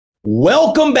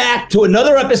Welcome back to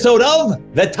another episode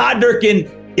of the Todd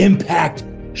Durkin Impact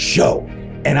Show.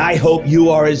 And I hope you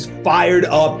are as fired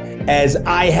up as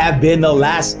I have been the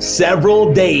last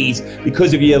several days,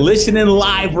 because if you're listening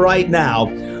live right now,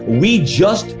 we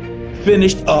just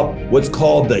finished up what's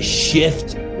called the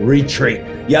Shift Retreat.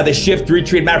 Yeah, the Shift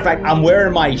Retreat. Matter of fact, I'm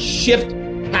wearing my Shift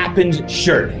Happens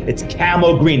shirt. It's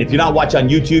camo green. If you're not watching on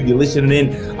YouTube, you're listening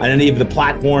in on any of the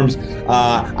platforms,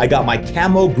 I got my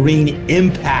camo green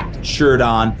Impact shirt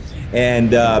on.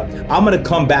 And I'm going to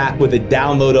come back with a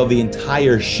download of the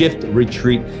entire Shift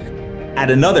Retreat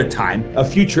at another time, a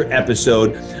future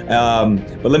episode.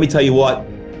 But let me tell you what,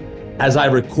 as I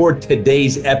record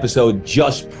today's episode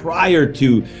just prior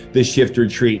to the Shift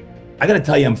Retreat, I got to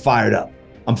tell you, I'm fired up.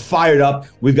 I'm fired up.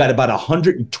 We've got about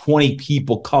 120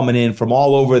 people coming in from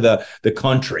all over the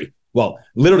country. Well,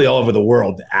 literally all over the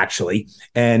world, actually.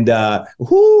 And I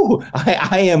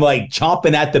am like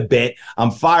chomping at the bit.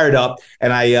 I'm fired up.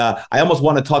 And I almost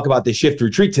want to talk about the Shift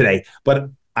Retreat today,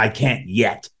 but I can't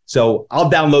yet. So I'll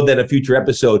download that a future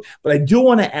episode. But I do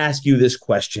want to ask you this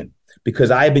question,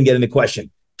 because I've been getting the question,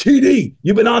 TD,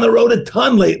 you've been on the road a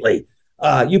ton lately.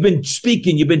 You've been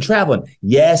speaking, you've been traveling.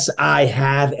 Yes, I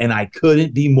have, and I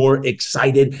couldn't be more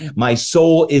excited. My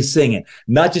soul is singing,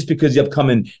 not just because the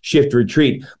upcoming Shift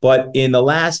Retreat, but in the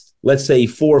last, let's say,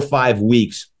 4 or 5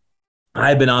 weeks,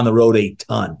 I've been on the road a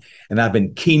ton, and I've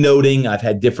been keynoting. I've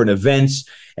had different events,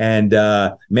 and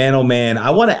man, oh man,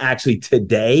 I want to actually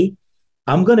today,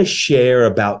 I'm going to share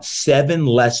about 7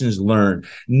 lessons learned,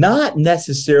 not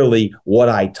necessarily what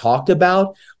I talked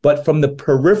about, but from the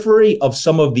periphery of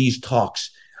some of these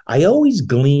talks, I always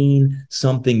glean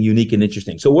something unique and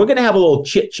interesting. So we're going to have a little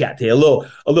chit chat today, a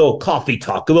little coffee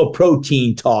talk, a little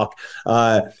protein talk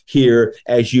here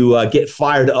as you get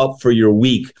fired up for your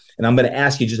week. And I'm going to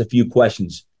ask you just a few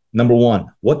questions. Number 1,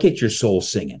 what gets your soul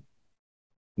singing?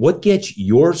 What gets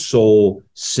your soul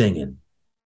singing?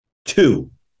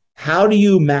 2, how do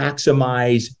you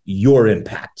maximize your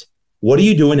impact? What are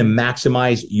you doing to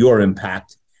maximize your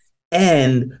impact?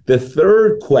 And the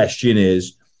third question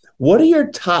is, what are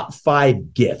your top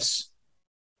 5 gifts,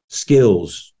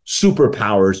 skills,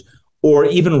 superpowers, or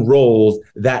even roles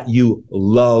that you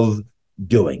love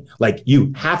doing? Like,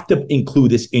 you have to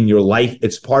include this in your life.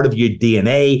 It's part of your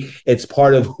DNA. It's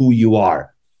part of who you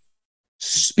are.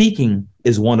 Speaking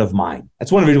is one of mine.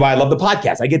 That's one of the reasons why I love the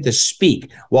podcast. I get to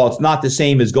speak. While it's not the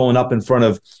same as going up in front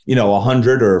of,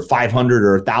 100 or 500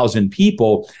 or 1,000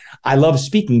 people, I love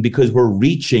speaking because we're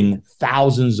reaching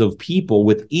thousands of people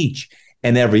with each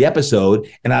and every episode.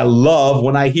 And I love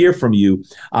when I hear from you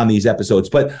on these episodes.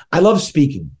 But I love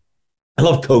speaking. I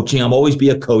love coaching. I'll always be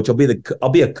a coach. I'll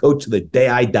be a coach to the day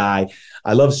I die.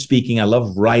 I love speaking. I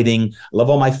love writing. I love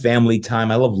all my family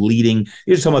time. I love leading.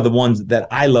 These are some of the ones that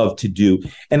I love to do.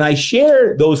 And I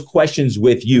share those questions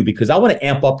with you because I want to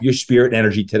amp up your spirit and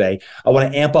energy today. I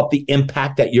want to amp up the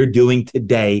impact that you're doing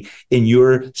today in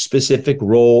your specific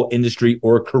role, industry,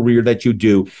 or career that you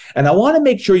do. And I want to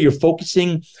make sure you're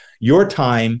focusing your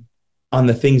time on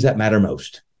the things that matter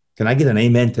most. Can I get an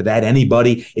amen to that?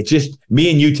 Anybody? It's just me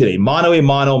and you today. Mono a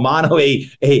womano.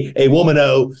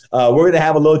 We're going to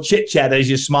have a little chit chat as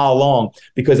you smile along,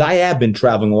 because I have been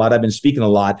traveling a lot. I've been speaking a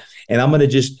lot, and I'm going to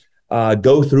just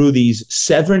go through these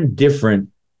 7 different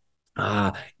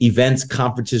events,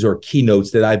 conferences, or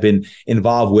keynotes that I've been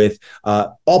involved with,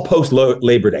 all post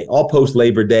Labor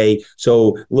Day.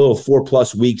 So a little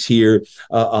 4+ weeks here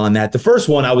on that. The first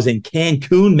one, I was in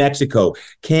Cancun, Mexico.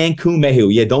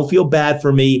 Yeah, don't feel bad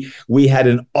for me. We had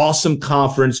an awesome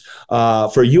conference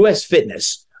for US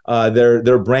Fitness.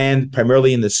 Their brand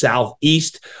primarily in the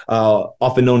Southeast,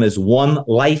 often known as One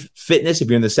Life Fitness. If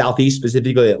you're in the Southeast,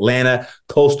 specifically Atlanta,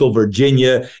 coastal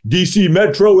Virginia, DC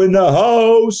Metro in the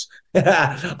house.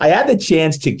 I had the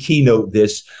chance to keynote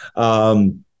this,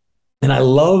 and I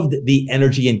loved the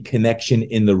energy and connection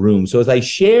in the room. So as I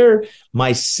share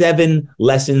my 7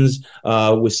 lessons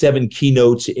with 7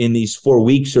 keynotes in these 4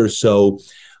 weeks or so,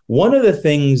 one of the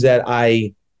things that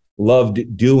I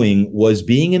loved doing was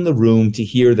being in the room to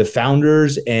hear the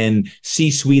founders and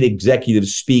C-suite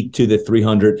executives speak to the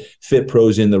 300 fit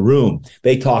pros in the room.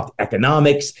 They talked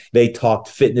economics. They talked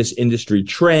fitness industry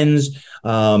trends.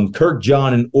 Kirk,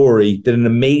 John, and Ori did an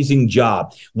amazing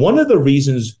job. One of the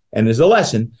reasons, and there's a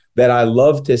lesson, that I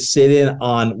love to sit in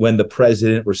on when the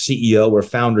president or CEO or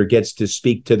founder gets to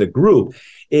speak to the group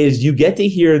is you get to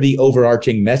hear the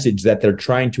overarching message that they're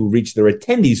trying to reach their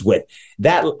attendees with.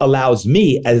 That allows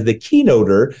me as the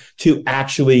keynoter to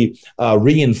actually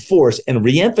reinforce and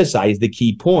reemphasize the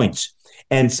key points.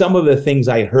 And some of the things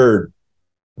I heard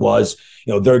was,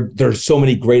 there's so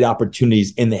many great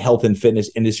opportunities in the health and fitness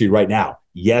industry right now.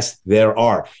 Yes, there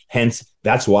are. Hence,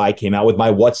 that's why I came out with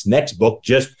my What's Next book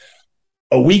just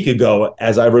a week ago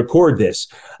as I record this.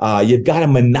 You've got to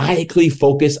maniacally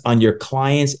focus on your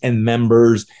clients and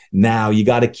members now. You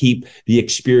got to keep the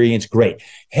experience great.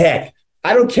 Heck,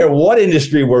 I don't care what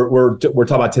industry we're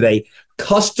talking about today.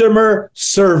 Customer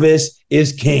service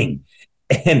is king.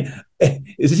 And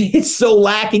it's so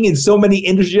lacking in so many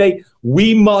industries.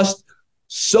 We must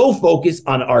so focus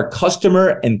on our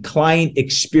customer and client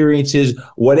experiences,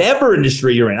 whatever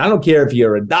industry you're in. I don't care if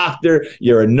you're a doctor,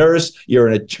 you're a nurse, you're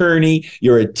an attorney,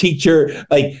 you're a teacher,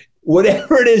 like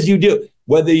whatever it is you do,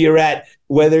 whether you're at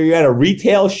a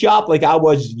retail shop like I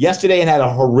was yesterday and had a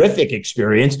horrific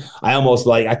experience.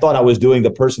 I thought I was doing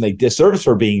the person a disservice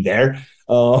for being there.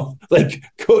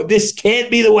 This can't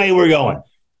be the way we're going.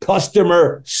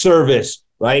 Customer service,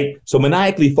 right? So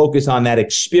maniacally focus on that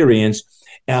experience.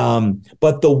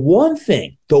 But the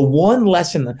one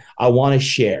lesson I want to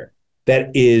share that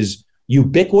is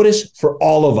ubiquitous for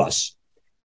all of us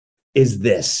is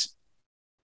this.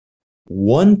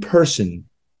 One person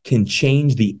can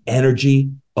change the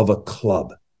energy of a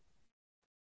club.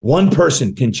 One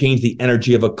person can change the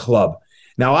energy of a club.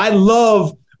 Now, I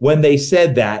love when they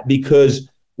said that, because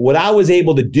what I was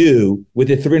able to do with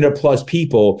the 300 plus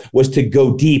people was to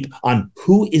go deep on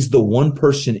who is the one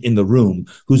person in the room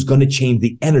who's going to change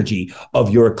the energy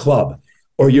of your club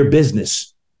or your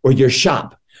business or your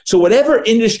shop. So whatever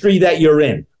industry that you're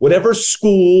in, whatever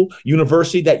school,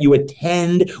 university that you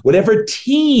attend, whatever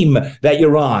team that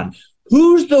you're on,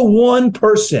 who's the one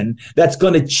person that's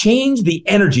going to change the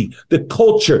energy, the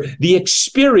culture, the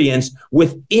experience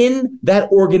within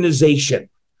that organization?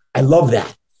 I love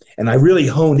that. And I really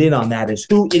honed in on that, is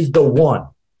who is the one?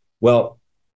 Well,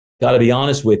 got to be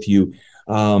honest with you.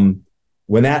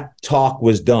 When that talk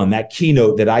was done, that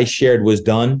keynote that I shared was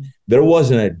done, there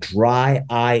wasn't a dry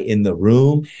eye in the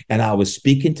room. And I was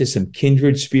speaking to some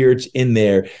kindred spirits in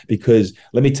there, because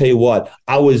let me tell you what,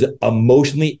 I was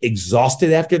emotionally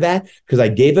exhausted after that, because I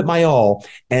gave it my all.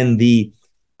 And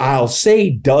I'll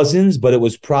say dozens, but it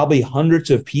was probably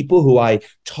hundreds of people who I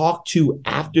talked to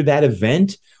after that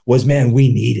event was, man,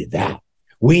 we needed that.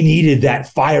 We needed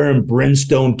that fire and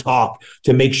brimstone talk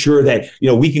to make sure that,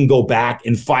 we can go back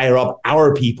and fire up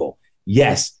our people.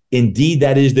 Yes, indeed,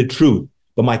 that is the truth.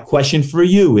 But my question for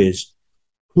you is,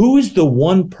 who is the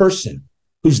one person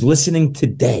who's listening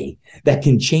today that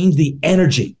can change the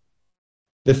energy,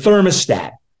 the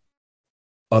thermostat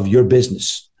of your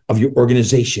business, of your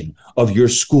organization, of your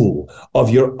school,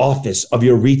 of your office, of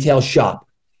your retail shop?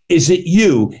 Is it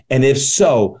you? And if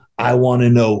so, I want to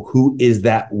know who is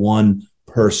that one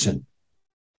person.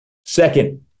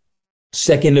 Second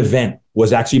event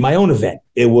was actually my own event.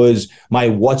 It was my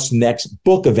What's Next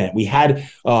book event. We had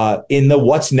in the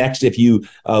What's Next, if you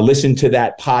listened to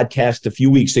that podcast a few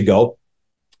weeks ago,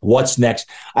 What's Next,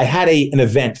 I had an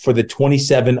event for the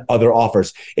 27 other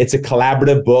offers. It's a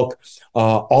collaborative book.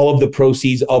 All of the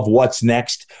proceeds of What's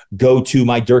Next go to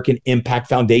my Durkin Impact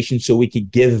Foundation so we could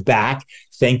give back.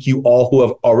 Thank you all who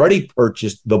have already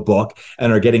purchased the book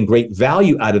and are getting great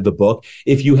value out of the book.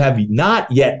 If you have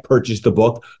not yet purchased the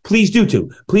book, please do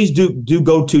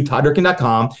go to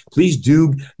toddurkin.com. Please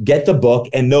do get the book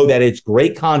and know that it's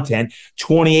great content,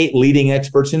 28 leading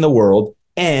experts in the world,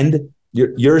 and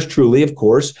yours truly, of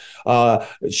course,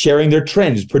 sharing their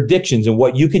trends, predictions, and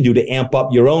what you can do to amp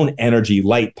up your own energy,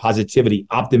 light, positivity,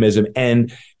 optimism,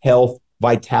 and health,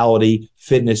 vitality,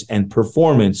 fitness, and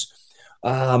performance.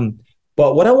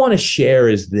 But what I want to share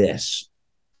is this,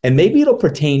 and maybe it'll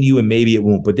pertain to you and maybe it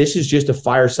won't, but this is just a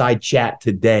fireside chat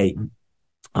today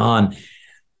on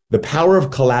the power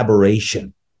of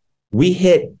collaboration. We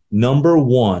hit number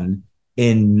 1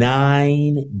 in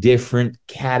 9 different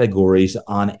categories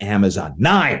on Amazon.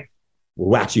 9.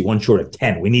 We're actually one short of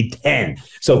 10. We need 10.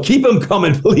 So keep them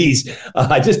coming, please.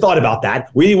 I just thought about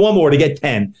that. We need one more to get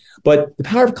 10. But the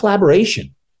power of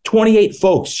collaboration. 28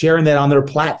 folks sharing that on their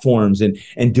platforms and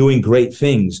doing great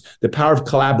things. The power of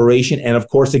collaboration. And of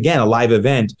course, again, a live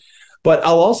event. But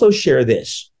I'll also share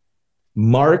this.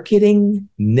 Marketing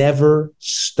never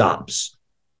stops.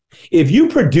 If you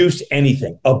produce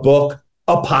anything, a book,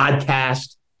 a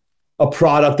podcast, a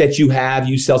product that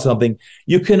you sell something,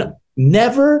 you can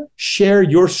never share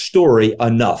your story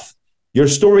enough. Your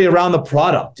story around the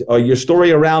product or your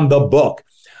story around the book.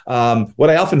 What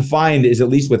I often find is, at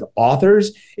least with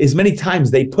authors, is many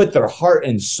times they put their heart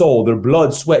and soul, their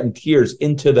blood, sweat, and tears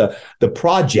into the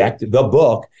project, the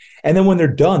book. And then when they're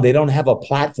done, they don't have a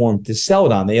platform to sell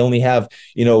it on. They only have,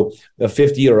 a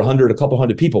 50 or 100, a couple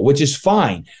hundred people, which is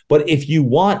fine. But if you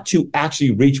want to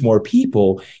actually reach more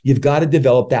people, you've got to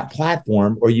develop that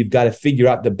platform, or you've got to figure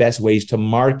out the best ways to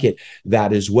market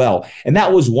that as well. And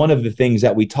that was one of the things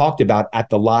that we talked about at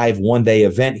the live one-day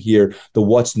event here, the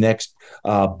What's Next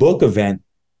book event,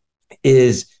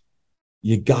 is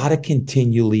you got to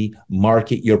continually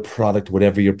market your product,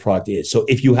 whatever your product is. So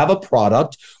if you have a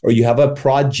product or you have a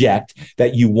project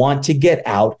that you want to get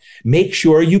out, make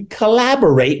sure you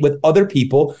collaborate with other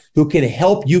people who can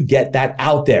help you get that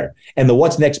out there. And the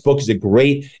What's Next book is a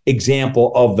great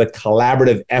example of the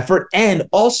collaborative effort. And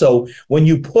also, when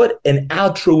you put an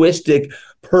altruistic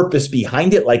purpose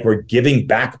behind it, like we're giving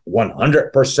back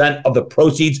 100% of the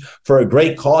proceeds for a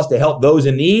great cause to help those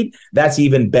in need, that's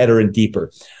even better and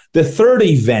deeper. The third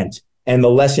event and the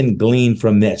lesson gleaned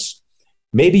from this,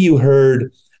 maybe you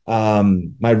heard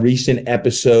my recent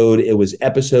episode. It was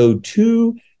episode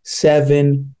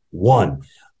 271.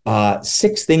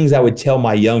 6 things I would tell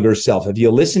my younger self. If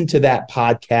you listened to that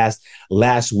podcast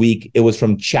last week, it was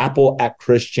from Chapel at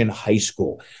Christian High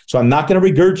School. So I'm not going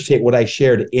to regurgitate what I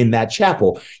shared in that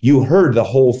chapel. You heard the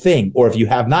whole thing, or if you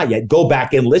have not yet, go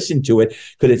back and listen to it,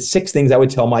 because it's 6 things I would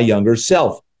tell my younger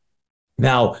self.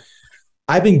 Now,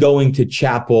 I've been going to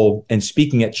chapel and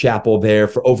speaking at chapel there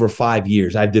for over 5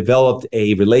 years. I've developed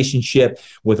a relationship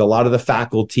with a lot of the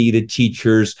faculty, the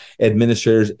teachers,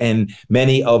 administrators, and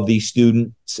many of the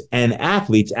students and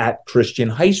athletes at Christian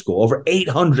High School. Over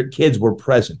 800 kids were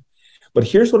present. But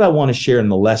here's what I want to share in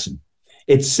the lesson.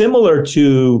 It's similar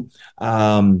to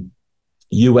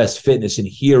US Fitness and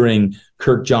hearing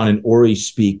Kirk, John, and Ori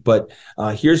speak. But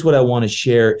here's what I want to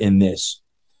share in this.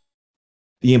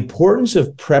 The importance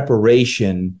of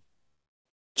preparation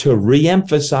to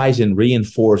reemphasize and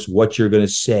reinforce what you're going to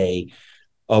say,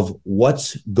 of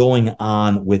what's going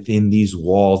on within these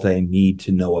walls that I need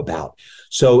to know about.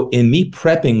 So in me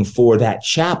prepping for that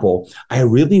chapel, I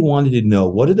really wanted to know,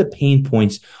 what are the pain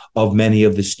points of many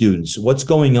of the students? What's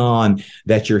going on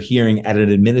that you're hearing at an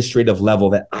administrative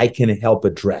level that I can help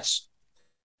address?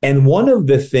 And one of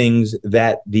the things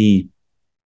that the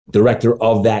director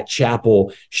of that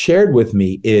chapel shared with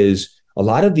me is a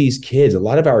lot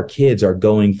of our kids are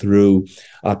going through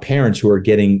parents who are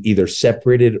getting either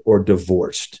separated or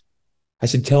divorced. I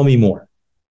said, tell me more.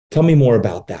 Tell me more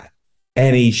about that.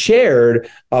 And he shared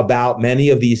about many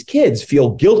of these kids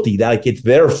feel guilty, that like it's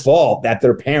their fault that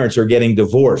their parents are getting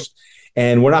divorced.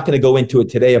 And we're not going to go into it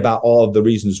today about all of the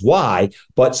reasons why,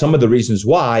 but some of the reasons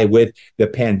why, with the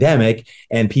pandemic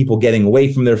and people getting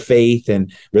away from their faith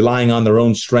and relying on their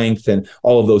own strength and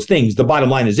all of those things. The bottom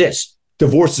line is this: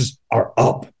 divorces are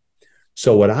up.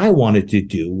 So what I wanted to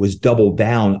do was double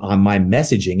down on my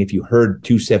messaging. If you heard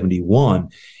 271,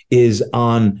 is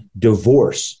on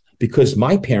divorce, because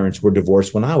my parents were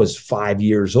divorced when I was 5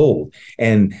 years old.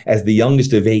 And as the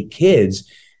youngest of 8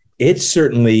 kids, it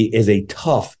certainly is a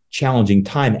tough, challenging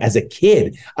time as a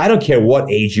kid. I don't care what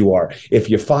age you are. If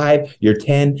you're 5, you're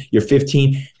 10, you're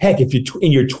 15, heck, if you're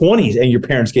in your 20s and your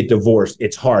parents get divorced,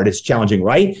 it's hard, it's challenging,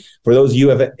 right? For those of you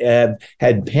who have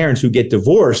had parents who get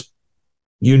divorced,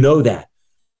 you know that.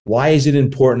 Why is it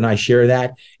important I share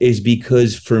that? Is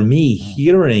because for me,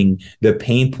 hearing the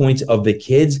pain points of the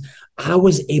kids, I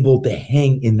was able to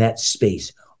hang in that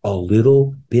space a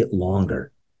little bit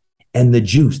longer. And the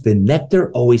juice, the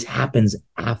nectar, always happens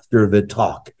after the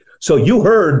talk. So you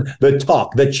heard the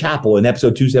talk, the chapel in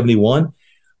episode 271,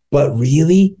 but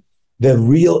really the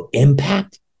real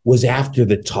impact was after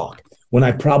the talk, when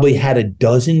I probably had a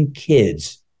dozen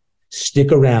kids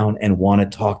stick around and want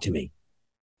to talk to me.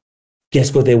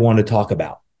 Guess what they want to talk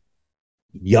about?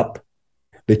 Yup.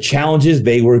 The challenges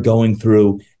they were going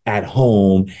through at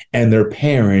home, and their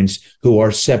parents who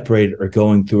are separated or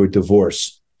going through a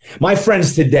divorce. My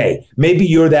friends today, maybe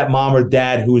you're that mom or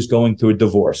dad who is going through a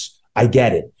divorce. I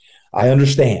get it. I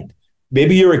understand.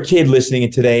 Maybe you're a kid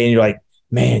listening today and you're like,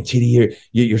 man, TD,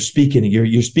 you're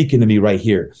speaking to me right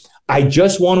here. I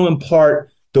just want to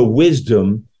impart the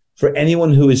wisdom for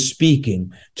anyone who is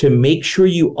speaking to make sure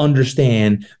you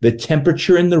understand the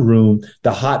temperature in the room,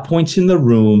 the hot points in the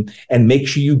room, and make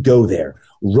sure you go there.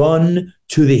 Run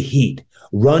to the heat.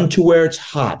 Run to where it's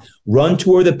hot. Run to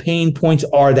where the pain points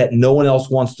are that no one else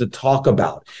wants to talk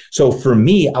about. So for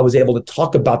me, I was able to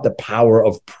talk about the power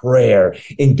of prayer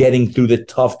in getting through the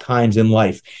tough times in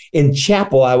life. In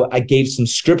chapel, I gave some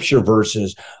scripture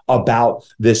verses about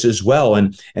this as well,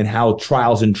 and how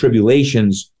trials and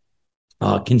tribulations,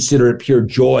 consider it pure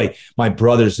joy, my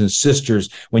brothers and sisters,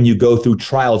 when you go through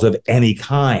trials of any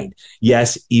kind.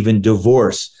 Yes, even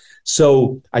divorce.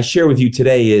 So I share with you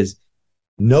today is,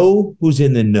 know who's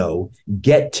in the know,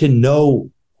 get to know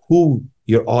who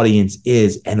your audience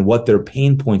is and what their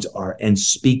pain points are, and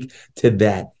speak to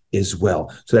that as well.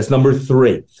 So that's number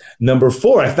 3. Number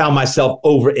 4, I found myself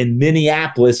over in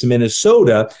Minneapolis,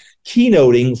 Minnesota,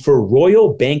 keynoting for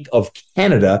Royal Bank of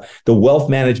Canada, the wealth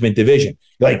management division.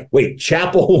 Like, wait,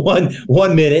 Chapel,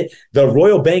 one minute, the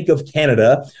Royal Bank of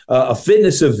Canada, a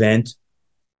fitness event.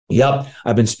 Yep.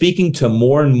 I've been speaking to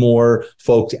more and more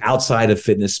folks outside of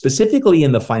fitness, specifically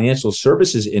in the financial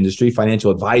services industry, financial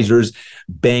advisors,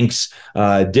 banks,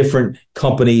 different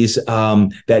companies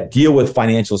that deal with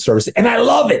financial services. And I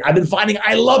love it. I've been finding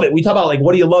I love it. We talk about like,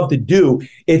 what do you love to do?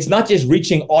 It's not just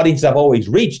reaching audiences I've always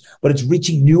reached, but it's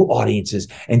reaching new audiences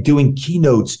and doing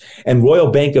keynotes. And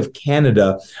Royal Bank of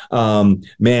Canada,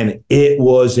 man, it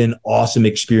was an awesome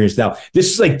experience. Now, this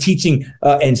is like teaching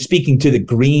and speaking to the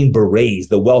Green Berets,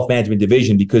 the wealth management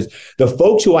division, because the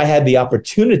folks who I had the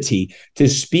opportunity to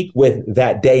speak with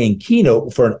that day in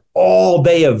keynote for an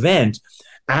all-day event,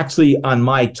 actually on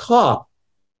my talk,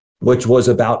 which was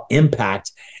about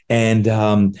impact, and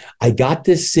I got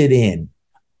to sit in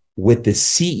with the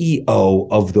CEO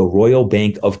of the Royal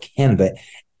Bank of Canada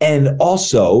and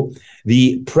also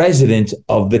the president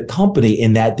of the company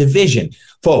in that division.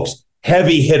 Folks,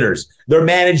 heavy hitters. They're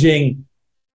managing,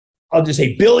 I'll just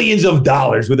say, billions of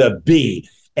dollars with a B.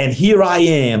 And here I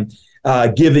am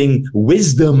giving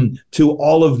wisdom to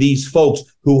all of these folks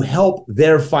who help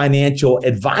their financial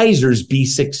advisors be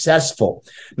successful.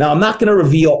 Now, I'm not going to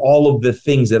reveal all of the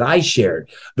things that I shared.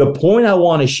 The point I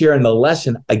want to share in the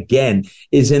lesson, again,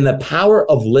 is in the power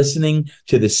of listening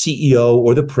to the CEO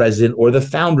or the president or the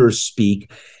founders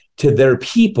speak to their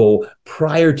people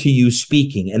prior to you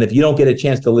speaking. And if you don't get a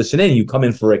chance to listen in, you come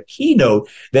in for a keynote,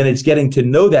 then it's getting to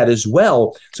know that as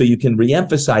well, so you can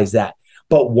reemphasize that.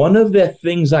 But one of the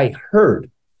things I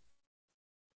heard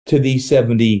to these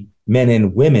 70 men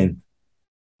and women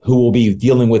who will be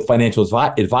dealing with financial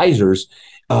advisors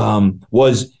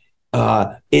was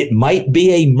it might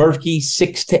be a murky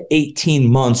 6 to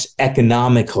 18 months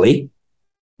economically,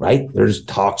 right? There's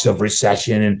talks of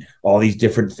recession and all these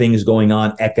different things going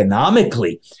on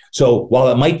economically. So while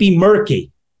it might be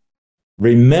murky,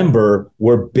 remember,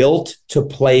 we're built to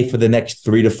play for the next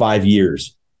 3 to 5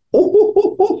 years.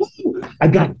 I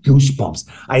got goosebumps.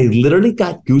 I literally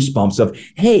got goosebumps of,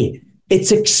 hey,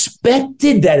 it's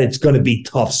expected that it's going to be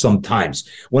tough sometimes.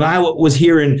 When I was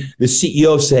hearing the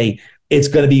CEO say, it's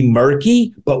going to be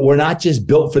murky, but we're not just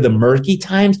built for the murky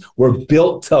times. We're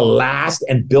built to last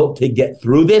and built to get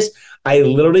through this. I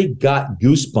literally got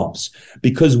goosebumps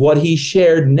because what he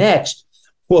shared next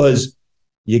was,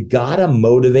 you got to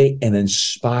motivate and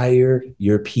inspire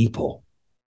your people.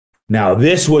 Now,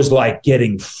 this was like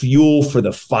getting fuel for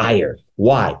the fire.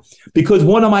 Why? Because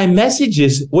one of my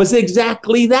messages was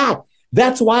exactly that.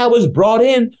 That's why I was brought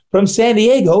in from San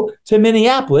Diego to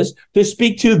Minneapolis to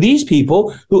speak to these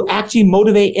people who actually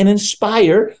motivate and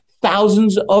inspire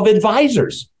thousands of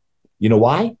advisors. You know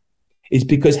why? It's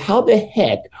because how the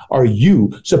heck are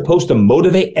you supposed to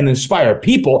motivate and inspire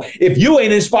people if you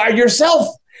ain't inspired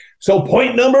yourself? So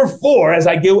point number 4, as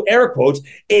I give air quotes,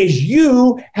 is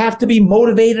you have to be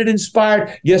motivated,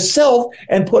 inspired yourself,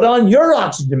 and put on your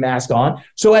oxygen mask on.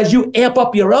 So as you amp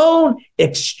up your own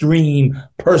extreme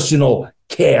personal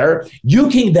care, you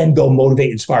can then go motivate,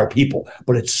 inspire people.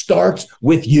 But it starts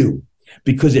with you.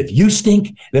 Because if you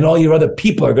stink, then all your other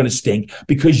people are going to stink,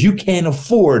 because you can't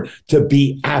afford to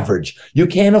be average. You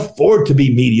can't afford to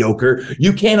be mediocre.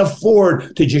 You can't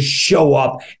afford to just show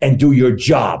up and do your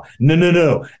job.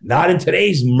 No. Not in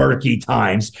today's murky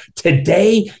times.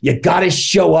 Today, you got to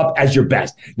show up as your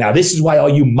best. Now, this is why all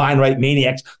you mind right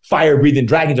maniacs, fire-breathing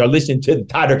dragons are listening to the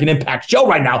Todd Durkin Impact Show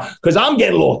right now, because I'm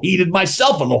getting a little heated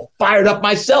myself, a little fired up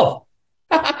myself.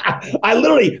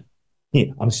 I'm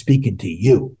speaking to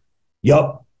you.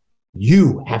 Yup,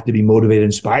 you have to be motivated,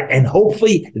 inspired, and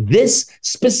hopefully this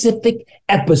specific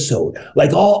episode,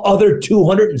 like all other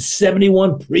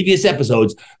 271 previous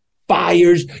episodes,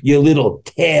 fires your little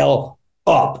tail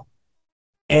up.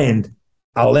 And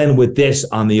I'll end with this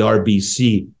on the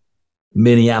RBC,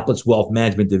 Minneapolis Wealth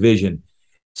Management Division.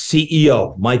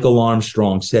 CEO Michael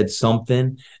Armstrong said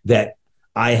something that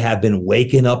I have been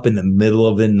waking up in the middle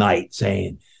of the night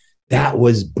saying, that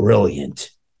was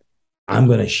brilliant. I'm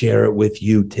going to share it with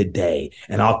you today.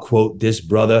 And I'll quote this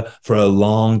brother for a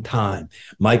long time.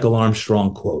 Michael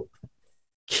Armstrong quote,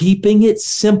 keeping it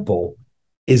simple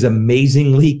is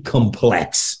amazingly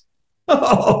complex.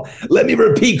 Oh, let me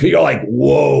repeat, because you're like,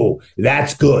 whoa,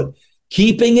 that's good.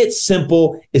 Keeping it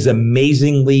simple is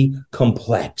amazingly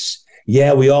complex.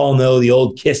 Yeah, we all know the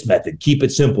old KISS method. Keep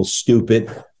it simple,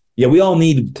 stupid. Yeah, we all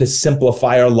need to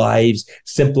simplify our lives,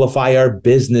 simplify our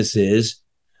businesses,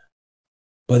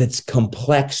 but it's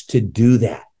complex to do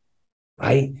that,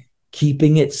 right?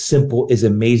 Keeping it simple is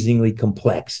amazingly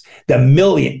complex.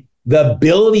 The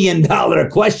billion-dollar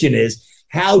question is,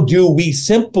 how do we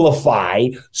simplify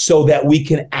so that we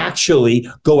can actually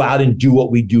go out and do what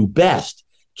we do best?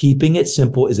 Keeping it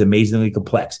simple is amazingly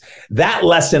complex. That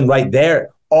lesson right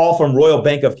there, all from Royal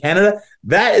Bank of Canada,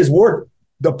 that is worth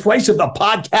the price of the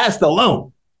podcast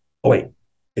alone. Oh, wait,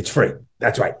 it's free.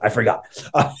 That's right. I forgot.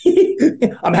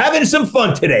 I'm having some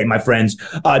fun today, my friends.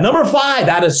 Number 5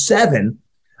 out of 7,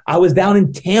 I was down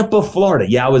in Tampa, Florida.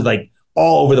 Yeah, I was like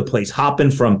all over the place,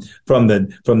 hopping from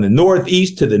the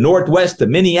northeast to the northwest to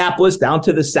Minneapolis, down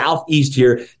to the southeast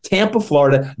here, Tampa,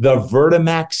 Florida, the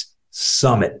Vertimax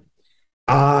Summit.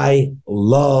 I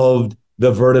loved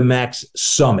the Vertimax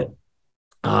Summit.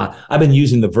 I've been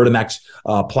using the Vertimax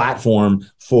platform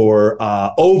for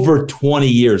over 20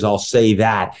 years, I'll say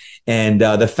that. And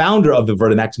the founder of the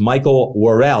Vertimax, Michael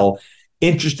Worrell,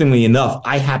 interestingly enough,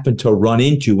 I happened to run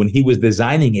into when he was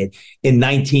designing it in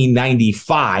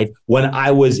 1995 when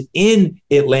I was in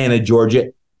Atlanta,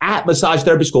 Georgia, at Massage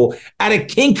Therapy School at a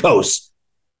Kinko's.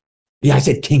 Yeah, I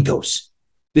said Kinko's.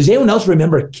 Does anyone else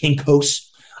remember Kinko's?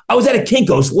 I was at a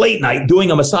Kinko's late night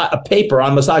doing a paper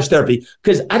on massage therapy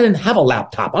because I didn't have a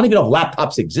laptop. I don't even know if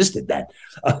laptops existed then.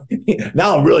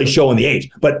 Now I'm really showing the age.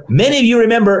 But many of you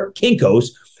remember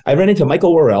Kinko's. I ran into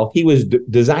Michael Worrell. He was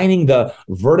designing the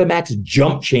Vertimax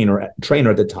jump trainer at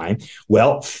the time.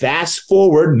 Well, fast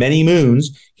forward many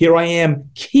moons, here I am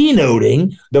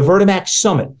keynoting the Vertimax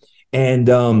Summit. And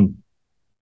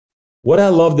what I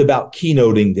loved about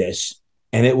keynoting this,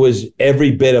 and it was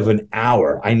every bit of an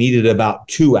hour. I needed about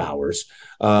 2 hours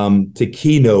to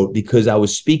keynote because I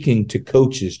was speaking to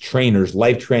coaches, trainers,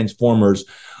 life transformers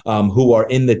who are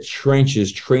in the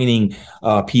trenches training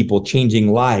people,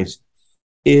 changing lives.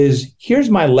 Here's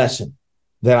my lesson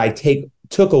that I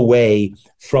took away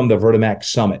from the Vertimax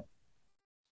Summit.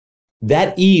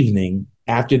 That evening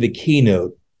after the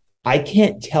keynote, I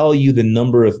can't tell you the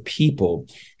number of people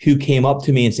who came up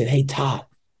to me and said, "Hey, Todd,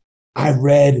 I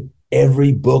read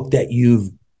every book that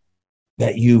you've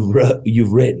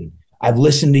written. I've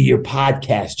listened to your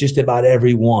podcast, just about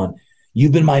every one.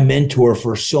 You've been my mentor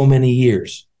for so many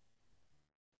years."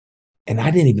 And I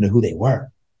didn't even know who they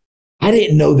were. I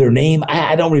didn't know their name.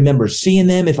 I don't remember seeing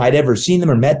them, if I'd ever seen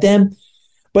them or met them.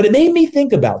 But it made me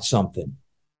think about something.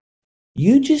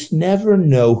 You just never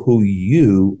know who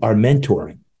you are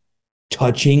mentoring,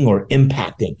 touching, or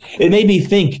impacting. It made me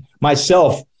think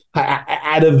myself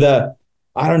out of the,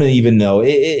 I don't even know.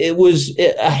 It was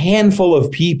a handful of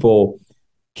people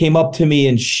came up to me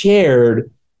and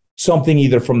shared something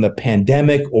either from the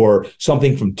pandemic or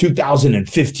something from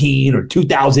 2015 or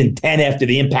 2010 after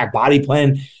the Impact Body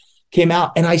Plan came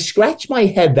out. And I scratched my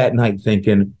head that night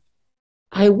thinking,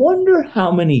 I wonder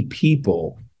how many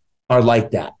people are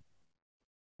like that.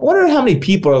 I wonder how many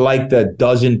people are like the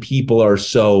dozen people or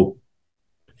so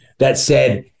that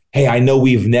said, "Hey, I know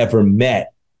we've never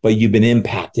met, but you've been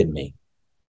impacting me."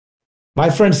 My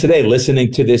friends today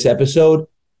listening to this episode,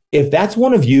 if that's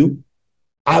one of you,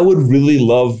 I would really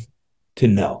love to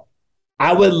know.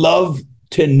 I would love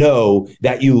to know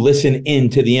that you listen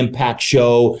into the Impact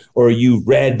Show, or you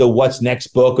read the What's Next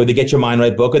book, or the Get Your Mind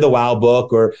Right book, or the Wow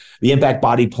book, or the Impact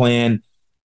Body Plan,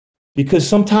 because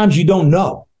sometimes you don't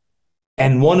know.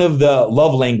 And one of the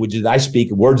love languages I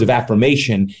speak, words of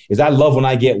affirmation, is I love when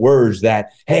I get words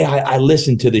that, "Hey, I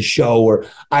listen to the show," or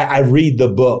I read the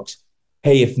books.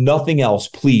 Hey, if nothing else,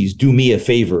 please do me a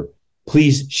favor.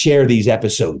 Please share these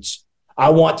episodes. I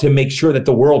want to make sure that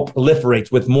the world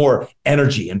proliferates with more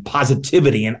energy and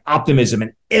positivity and optimism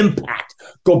and impact.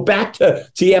 Go back to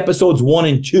episodes 1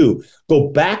 and 2. Go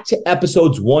back to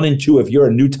episodes 1 and 2 if you're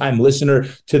a new time listener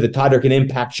to the Todd Durkin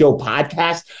Impact Show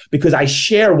podcast, because I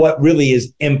share what really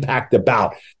is impact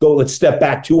about. Let's step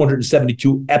back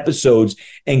 272 episodes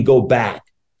and go back.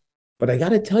 But I got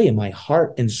to tell you, my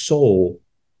heart and soul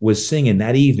was singing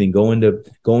that evening, going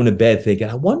to bed thinking,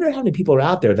 I wonder how many people are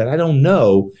out there that I don't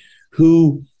know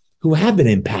who have been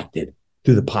impacted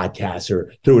through the podcast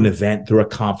or through an event, through a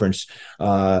conference,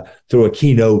 through a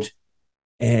keynote.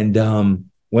 And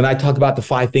when I talk about the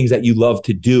 5 things that you love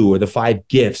to do, or the 5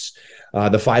 gifts,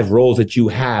 the 5 roles that you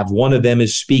have, one of them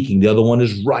is speaking, the other one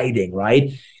is writing,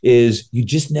 right? Is you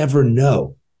just never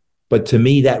know. But to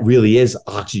me, that really is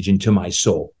oxygen to my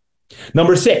soul.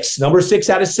 Number 6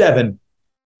 out of 7.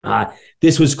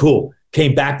 This was cool.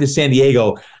 Came back to San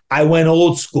Diego. I went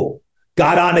old school.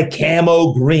 got on a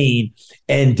camo green,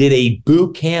 and did a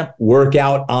boot camp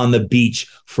workout on the beach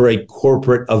for a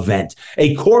corporate event,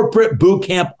 a corporate boot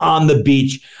camp on the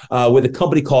beach with a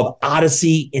company called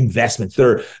Odyssey Investments.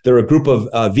 They're a group of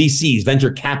VCs,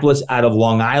 venture capitalists out of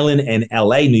Long Island and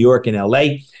LA, New York and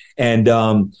LA. And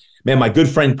man, my good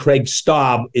friend Craig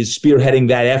Staub is spearheading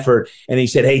that effort. And he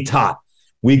said, hey, Todd,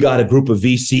 we got a group of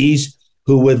VCs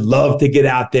who would love to get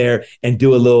out there and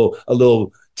do a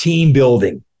little team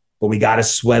building. But we got to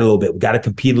sweat a little bit. We got to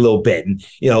compete a little bit. And,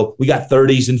 we got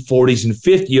 30s and 40s and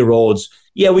 50-year-olds.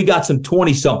 Yeah, we got some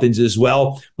 20-somethings as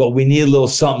well, but we need a little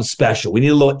something special. We need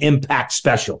a little impact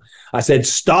special. I said,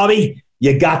 Stabby,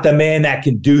 you got the man that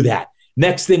can do that.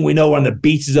 Next thing we know, we're on the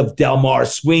beaches of Del Mar,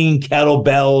 swinging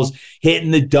kettlebells, hitting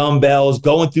the dumbbells,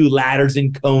 going through ladders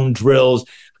and cone drills.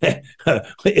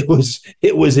 It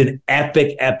was an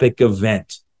epic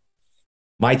event.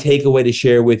 My takeaway to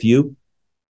share with you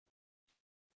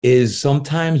is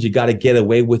sometimes you got to get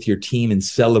away with your team and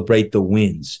celebrate the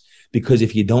wins. Because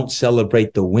if you don't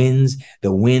celebrate the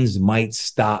wins might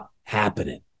stop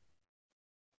happening.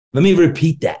 Let me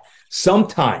repeat that.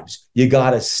 Sometimes you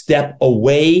got to step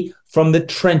away from the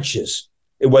trenches.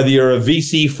 Whether you're a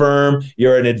VC firm,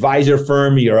 you're an advisor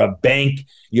firm, you're a bank,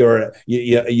 you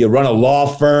run a law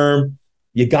firm,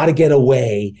 you got to get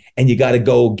away and you got to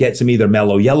go get some either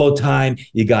mellow yellow time.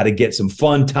 You got to get some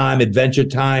fun time, adventure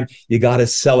time. You got to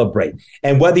celebrate.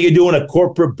 And whether you're doing a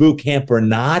corporate boot camp or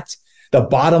not, the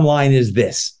bottom line is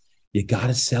this: you got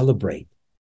to celebrate.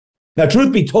 Now,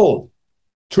 truth be told,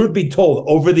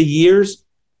 over the years,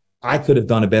 I could have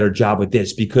done a better job with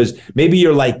this because maybe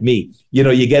you're like me.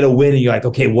 You get a win and you're like,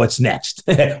 okay, what's next?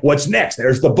 What's next?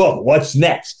 There's the book. What's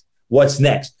next? What's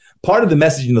next? Part of the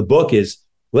message in the book is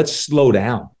let's slow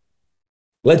down.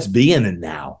 Let's be in the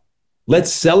now.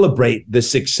 Let's celebrate the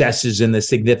successes and the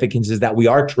significances that we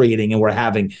are creating and we're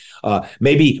having.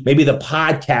 Maybe the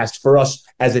podcast for us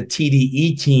as a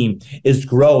TDE team is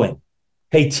growing.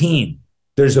 Hey, team,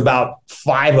 there's about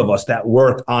 5 of us that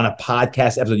work on a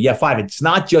podcast episode. Yeah, 5. It's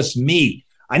not just me.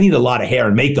 I need a lot of hair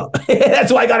and makeup.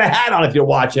 That's why I got a hat on if you're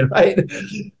watching, right?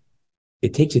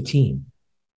 It takes a team.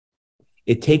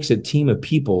 It takes a team of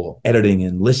people editing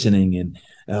and listening and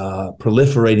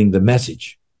proliferating the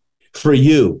message. For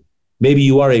you, maybe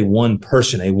you are a one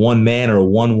person, a one man or a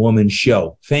one woman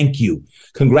show. Thank you.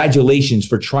 Congratulations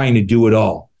for trying to do it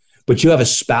all. But you have a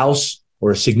spouse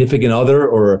or a significant other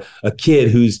or a kid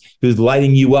who's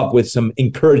lighting you up with some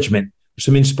encouragement,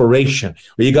 some inspiration,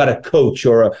 or you got a coach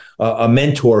or a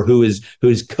mentor who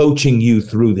is coaching you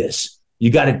through this. You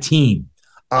got a team.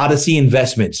 Odyssey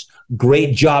Investments,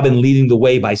 great job in leading the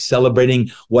way by celebrating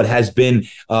what has been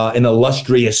an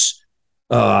illustrious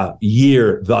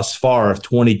year thus far of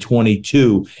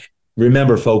 2022.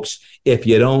 Remember, folks, if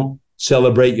you don't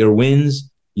celebrate your wins,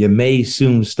 you may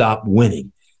soon stop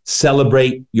winning.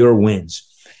 Celebrate your wins.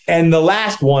 And the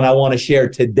last one I want to share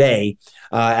today,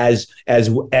 as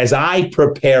I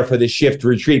prepare for the Shift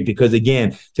Retreat, because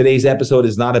again, today's episode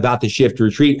is not about the Shift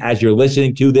Retreat. As you're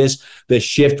listening to this, the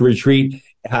Shift Retreat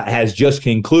has just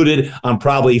concluded. I'm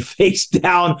probably face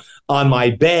down on my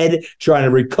bed trying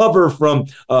to recover from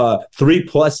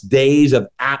 3+ days of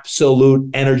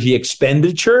absolute energy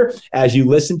expenditure as you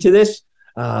listen to this.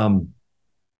 But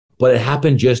it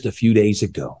happened just a few days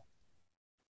ago.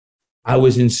 I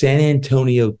was in San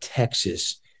Antonio,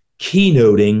 Texas,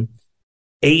 keynoting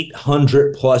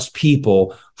 800+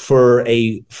 people for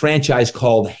a franchise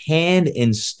called Hand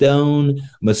and Stone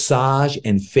Massage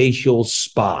and Facial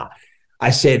Spa. I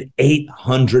said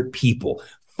 800 people,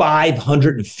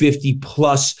 550+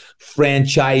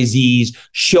 franchisees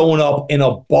showing up in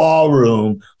a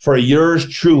ballroom for yours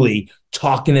truly,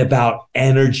 talking about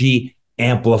energy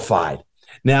amplified.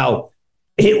 Now,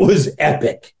 it was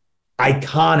epic,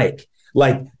 iconic.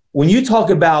 Like when you talk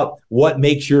about what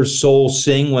makes your soul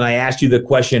sing, when I asked you the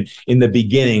question in the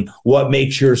beginning, what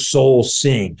makes your soul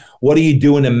sing? What are you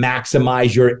doing to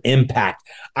maximize your impact?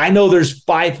 I know there's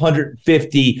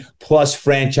 550+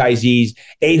 franchisees,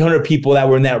 800 people that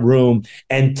were in that room,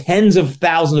 and tens of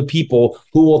thousands of people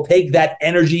who will take that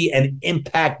energy and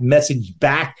impact message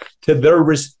back to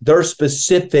their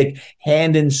specific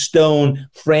Hand and Stone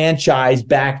franchise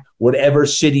back, whatever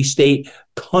city, state,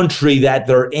 country that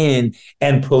they're in,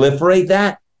 and proliferate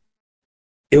that.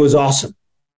 It was awesome.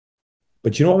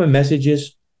 But you know what my message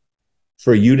is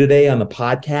for you today on the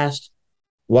podcast?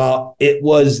 Well, it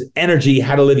was energy,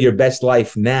 how to live your best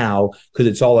life now, because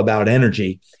it's all about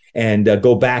energy. And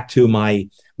go back to my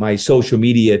social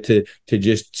media to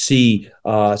just see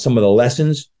some of the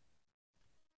lessons.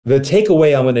 The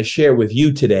takeaway I'm going to share with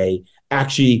you today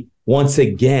actually, once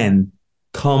again,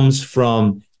 comes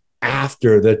from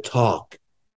after the talk.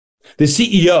 The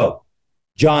CEO,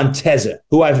 John Tezza,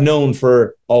 who I've known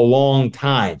for a long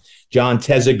time. John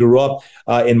Tezza grew up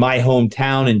in my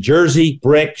hometown in Jersey,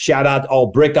 Brick. Shout out to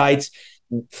all Brickites.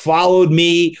 Followed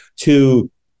me to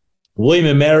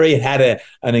William & Mary and had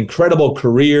an incredible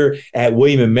career at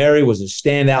William & Mary, was a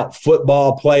standout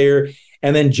football player.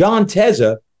 And then John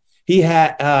Tezza, he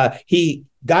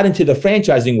got into the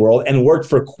franchising world and worked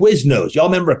for Quiznos. Y'all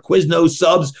remember Quiznos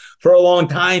subs for a long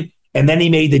time? And then he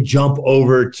made the jump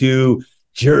over to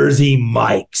Jersey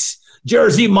Mike's.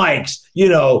 Jersey Mike's,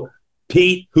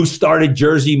 Pete, who started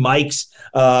Jersey Mike's.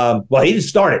 Well, he didn't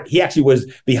start it. He actually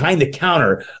was behind the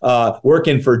counter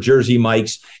working for Jersey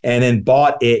Mike's and then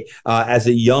bought it as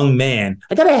a young man.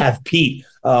 I got to have Pete,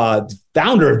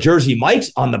 founder of Jersey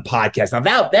Mike's, on the podcast.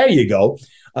 Now, there you go.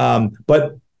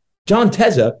 But John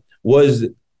Tezza was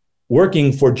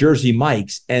working for Jersey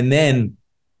Mike's, and then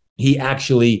he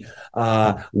actually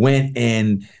went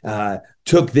and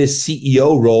took this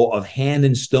CEO role of Hand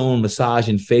and Stone Massage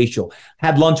and Facial.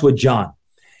 Had lunch with John,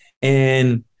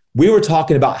 and we were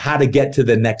talking about how to get to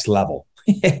the next level.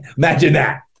 Imagine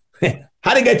that.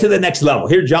 How to get to the next level.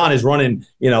 Here, John is running,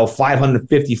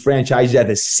 550 franchises as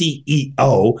the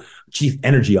CEO, Chief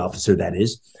Energy Officer, that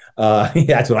is.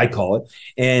 That's what I call it.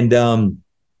 And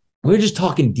we were just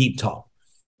talking deep talk.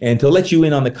 And to let you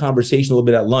in on the conversation a little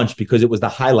bit at lunch, because it was the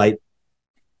highlight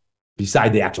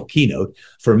beside the actual keynote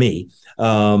for me,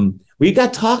 we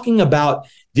got talking about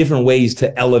different ways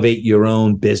to elevate your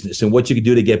own business and what you can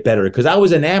do to get better. Because I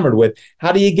was enamored with,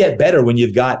 how do you get better when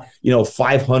you've got,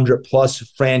 500 plus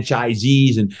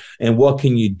franchisees, and what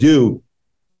can you do?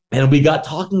 And we got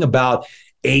talking about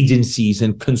agencies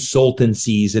and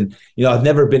consultancies. And, I've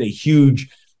never been a huge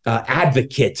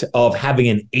advocate of having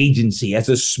an agency as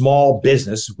a small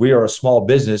business. We are a small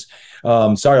business.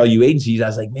 Sorry, all you agencies. I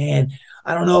was like, man,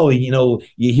 I don't know. You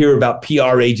hear about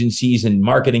PR agencies and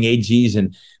marketing agencies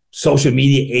and social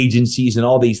media agencies and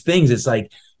all these things. It's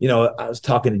like, I was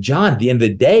talking to John, at the end of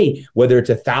the day, whether it's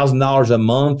 $1,000 a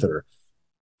month or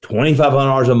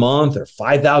 $2,500 a month or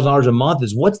 $5,000 a month,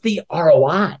 is what's the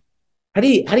ROI? How do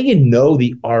you know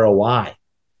the ROI?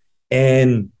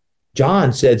 And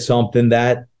John said something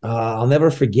that I'll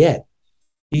never forget.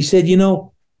 He said,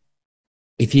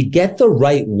 if you get the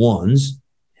right ones,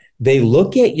 they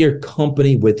look at your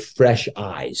company with fresh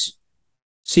eyes.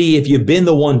 See, if you've been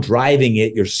the one driving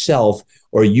it yourself,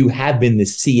 or you have been the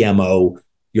CMO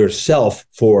yourself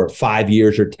for 5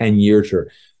 years or 10 years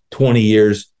or 20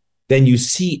 years, then you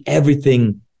see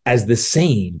everything as the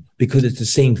same because it's the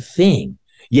same thing.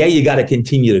 Yeah, you got to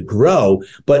continue to grow,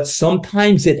 but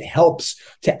sometimes it helps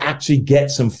to actually get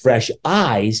some fresh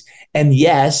eyes. And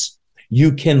yes,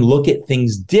 you can look at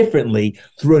things differently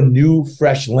through a new,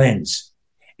 fresh lens.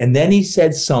 And then he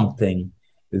said something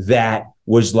that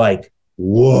was like,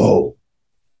 whoa.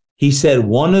 He said,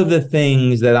 one of the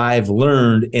things that I've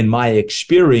learned in my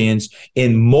experience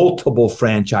in multiple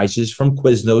franchises, from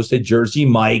Quiznos to Jersey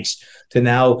Mike's to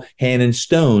now Hand and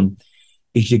Stone,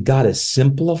 is you got to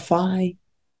simplify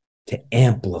to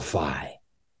amplify.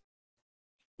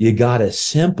 You got to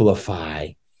simplify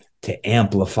to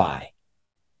amplify.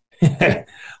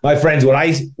 My friends,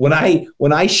 when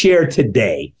I share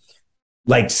today,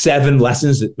 like 7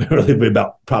 lessons, really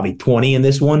about probably 20 in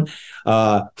this one,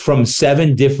 from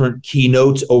 7 different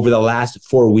keynotes over the last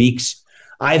 4 weeks,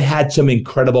 I've had some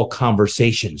incredible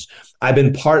conversations. I've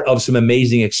been part of some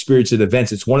amazing experiences and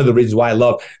events. It's one of the reasons why I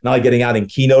love not only getting out and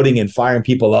keynoting and firing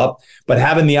people up, but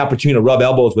having the opportunity to rub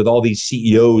elbows with all these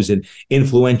CEOs and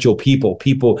influential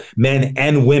people, men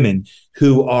and women,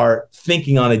 who are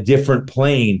thinking on a different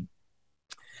plane.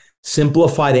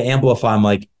 Simplify to amplify. I'm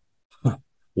like,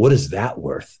 what is that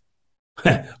worth?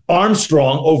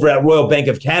 Armstrong over at Royal Bank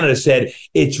of Canada said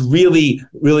it's really,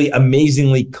 really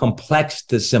amazingly complex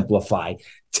to simplify.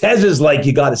 Tez is like,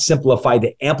 you got to simplify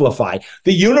to amplify.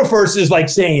 The universe is like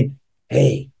saying,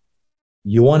 hey,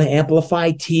 you want to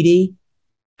amplify, TD?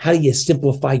 How do you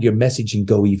simplify your message and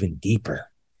go even deeper?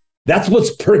 That's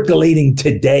what's percolating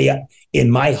today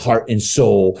in my heart and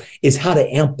soul, is how to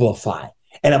amplify.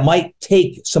 And it might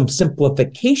take some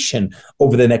simplification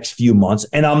over the next few months.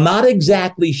 And I'm not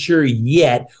exactly sure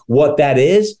yet what that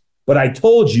is, but I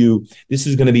told you this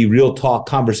is going to be real talk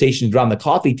conversations around the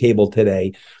coffee table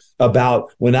today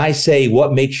about, when I say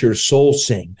what makes your soul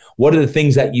sing, what are the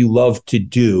things that you love to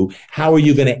do? How are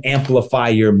you going to amplify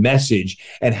your message?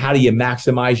 And how do you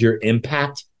maximize your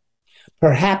impact?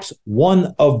 Perhaps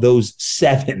one of those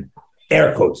 7,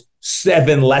 air quotes,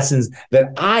 7 lessons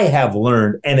that I have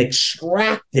learned and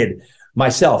extracted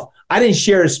myself. I didn't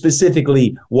share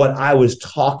specifically what I was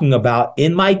talking about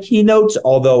in my keynotes,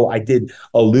 although I did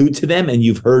allude to them, and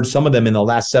you've heard some of them in the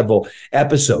last several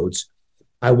episodes.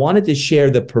 I wanted to share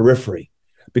the periphery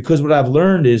because what I've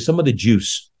learned is some of the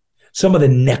juice, some of the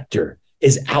nectar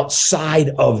is outside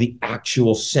of the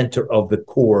actual center of the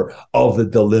core of the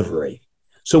delivery.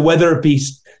 So whether it be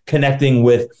connecting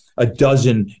with a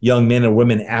dozen young men and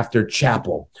women after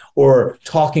chapel, or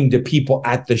talking to people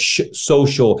at the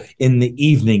social in the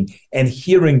evening and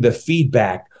hearing the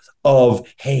feedback of,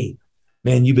 hey,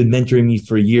 man, you've been mentoring me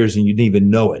for years and you didn't even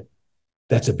know it.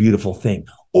 That's a beautiful thing.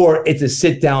 Or it's a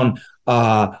sit down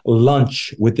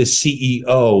lunch with the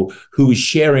CEO who is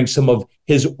sharing some of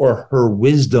his or her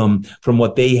wisdom from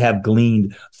what they have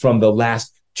gleaned from the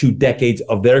last 2 decades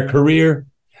of their career.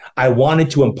 I wanted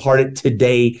to impart it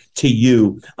today to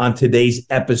you on today's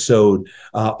episode,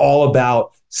 all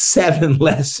about 7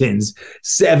 lessons,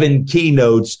 7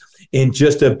 keynotes in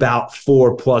just about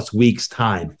 4+ weeks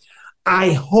time.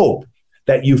 I hope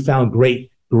that you found great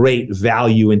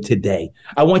value in today.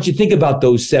 I want you to think about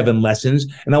those 7 lessons,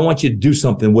 and I want you to do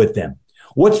something with them.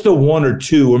 What's the 1 or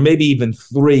 2 or maybe even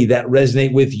 3 that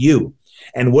resonate with you?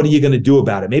 And what are you going to do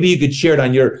about it? Maybe you could share it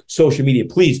on your social media.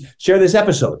 Please share this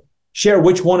episode. Share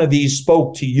which one of these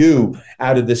spoke to you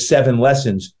out of the 7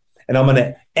 lessons. And I'm going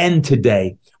to end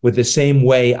today with the same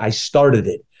way I started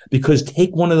it, because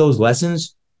take one of those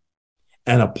lessons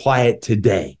and apply it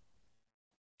today.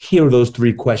 Here are those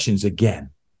 3 questions again.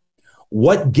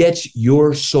 What gets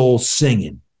your soul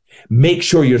singing? Make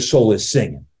sure your soul is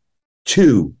singing.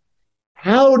 2,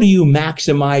 how do you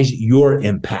maximize your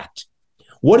impact?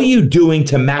 What are you doing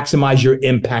to maximize your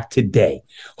impact today?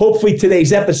 Hopefully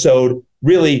today's episode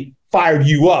really fired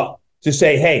you up to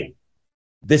say, hey,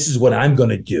 this is what I'm going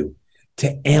to do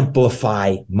to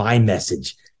amplify my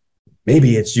message.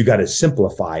 Maybe it's you got to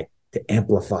simplify to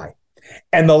amplify.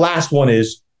 And the last one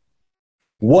is,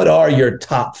 what are your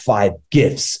top 5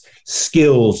 gifts,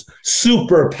 skills,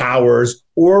 superpowers,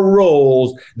 or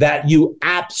roles that you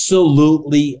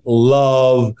absolutely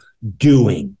love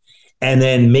doing? And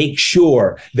then make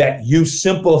sure that you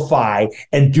simplify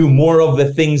and do more of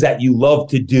the things that you love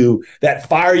to do that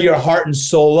fire your heart and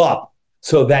soul up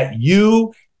so that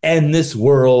you and this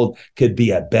world could be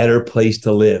a better place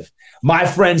to live. My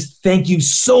friends, thank you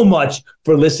so much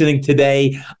for listening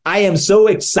today. I am so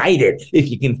excited, if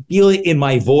you can feel it in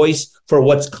my voice, for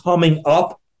what's coming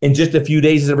up in just a few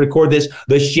days as I record this,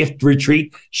 the Shift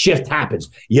Retreat. Shift happens.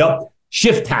 Yep.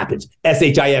 Shift happens,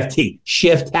 SHIFT.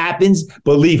 Shift happens,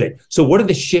 believe it. So what are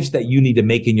the shifts that you need to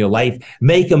make in your life?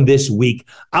 Make them this week.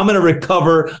 I'm going to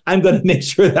recover. I'm going to make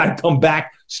sure that I come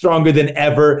back stronger than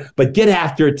ever, but get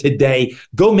after it today.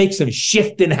 Go make some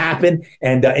shifting happen.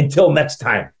 And until next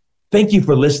time, thank you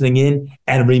for listening in.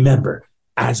 And remember,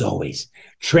 as always,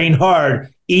 train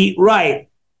hard, eat right,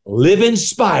 live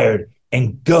inspired,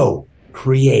 and go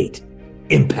create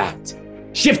impact.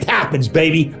 Shift happens,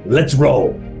 baby. Let's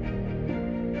roll.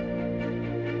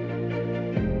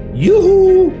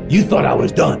 Yoo-hoo! You thought I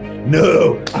was done.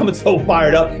 No, I'm so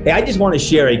fired up. Hey, I just want to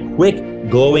share a quick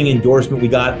glowing endorsement we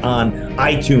got on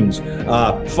iTunes.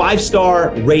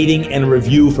 5-star rating and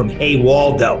review from Hey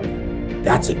Waldo.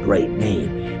 That's a great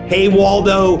name. Hey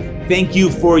Waldo, thank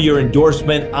you for your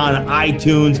endorsement on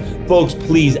iTunes. Folks,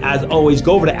 please, as always,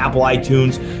 go over to Apple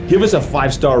iTunes, give us a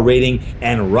 5-star rating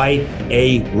and write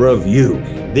a review.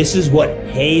 This is what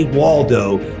Hey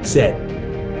Waldo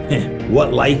said.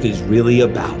 What life is really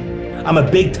about. I'm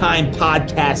a big-time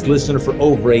podcast listener for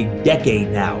over a decade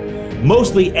now,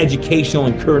 mostly educational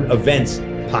and current events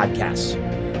podcasts.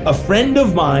 A friend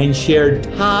of mine shared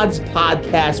Todd's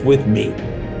podcast with me.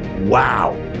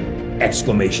 Wow!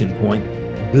 Exclamation point.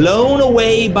 Blown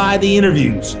away by the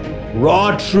interviews,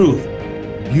 raw truth,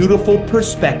 beautiful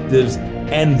perspectives,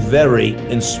 and very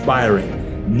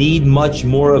inspiring. Need much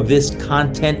more of this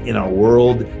content in our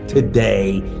world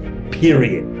today,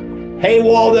 period. Hey,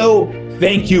 Waldo,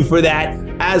 thank you for that.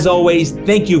 As always,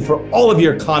 thank you for all of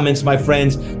your comments, my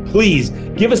friends. Please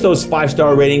give us those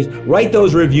 5-star ratings, write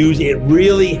those reviews. It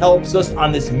really helps us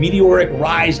on this meteoric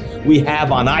rise we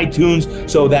have on iTunes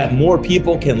so that more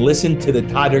people can listen to the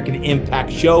Todd Durkin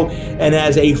Impact Show. And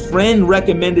as a friend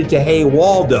recommended to Hey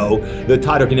Waldo, the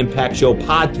Todd Durkin Impact Show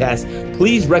podcast,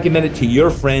 please recommend it to your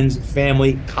friends,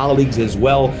 family, colleagues as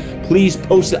well. Please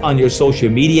post it on your social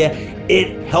media.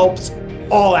 It helps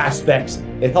all aspects.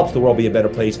 It helps the world be a better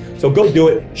place. So go do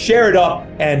it, share it up,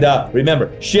 and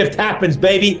remember, shift happens,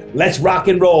 baby. Let's rock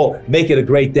and roll. Make it a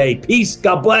great day. Peace.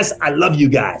 God bless. I love you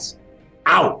guys.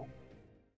 Out.